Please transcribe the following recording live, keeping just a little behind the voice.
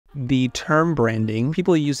The term branding,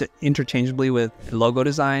 people use it interchangeably with logo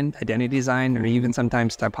design, identity design, or even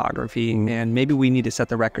sometimes typography. And maybe we need to set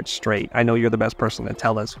the record straight. I know you're the best person to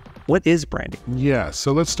tell us, what is branding? Yeah,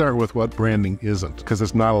 so let's start with what branding isn't, because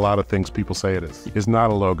there's not a lot of things people say it is. It's not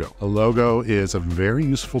a logo. A logo is a very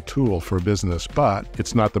useful tool for a business, but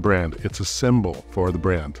it's not the brand. It's a symbol for the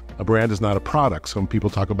brand. A brand is not a product. So when people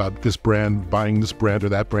talk about this brand, buying this brand or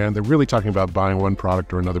that brand, they're really talking about buying one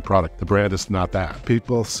product or another product. The brand is not that.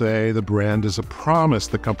 People say the brand is a promise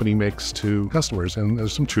the company makes to customers, and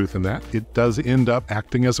there's some truth in that. It does end up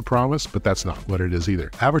acting as a promise, but that's not what it is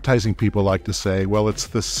either. Advertising people like to say, well, it's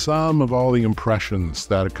the sum of all the impressions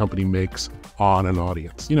that a company makes on an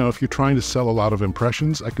audience. You know, if you're trying to sell a lot of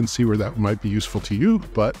impressions, I can see where that might be useful to you,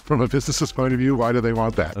 but from a business's point of view, why do they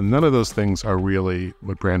want that? And none of those things are really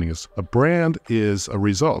what branding is. A brand is a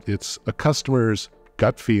result. It's a customer's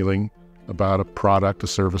gut feeling about a product, a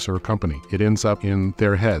service, or a company. It ends up in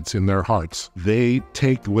their heads, in their hearts. They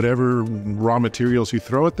take whatever raw materials you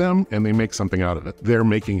throw at them and they make something out of it. They're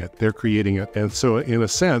making it, they're creating it. And so in a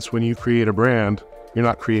sense, when you create a brand, you're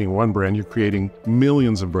not creating one brand, you're creating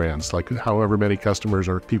millions of brands, like however many customers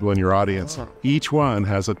or people in your audience. Each one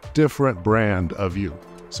has a different brand of you.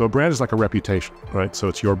 So a brand is like a reputation, right? So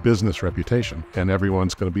it's your business reputation, and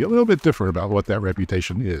everyone's going to be a little bit different about what that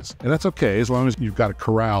reputation is. And that's okay, as long as you've got it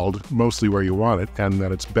corralled mostly where you want it and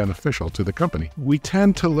that it's beneficial to the company. We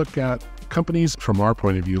tend to look at companies from our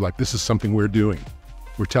point of view like this is something we're doing.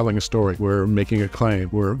 We're telling a story, we're making a claim,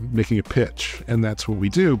 we're making a pitch, and that's what we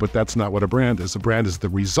do, but that's not what a brand is. A brand is the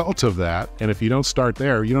result of that, and if you don't start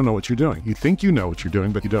there, you don't know what you're doing. You think you know what you're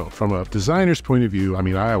doing, but you don't. From a designer's point of view, I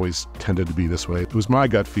mean, I always tended to be this way. It was my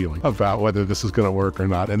gut feeling about whether this is going to work or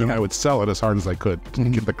not, and then I would sell it as hard as I could to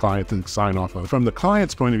get the client to sign off on it. From the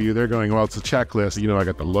client's point of view, they're going, well, it's a checklist. You know, I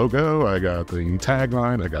got the logo, I got the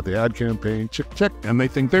tagline, I got the ad campaign, check, check, and they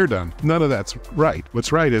think they're done. None of that's right.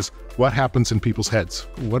 What's right is what happens in people's heads.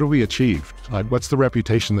 What do we achieve? What's the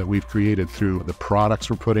reputation that we've created through the products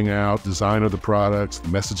we're putting out, design of the products, the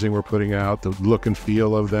messaging we're putting out, the look and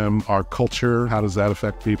feel of them, our culture, how does that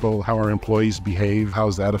affect people, how our employees behave, how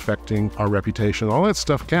is that affecting our reputation? All that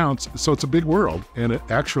stuff counts. So it's a big world, and it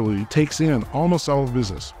actually takes in almost all of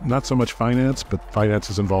business. Not so much finance, but finance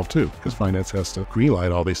is involved too, because finance has to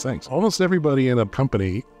greenlight all these things. Almost everybody in a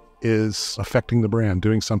company is affecting the brand,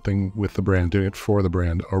 doing something with the brand, doing it for the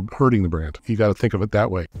brand, or hurting the brand. You got to think of it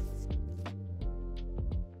that way.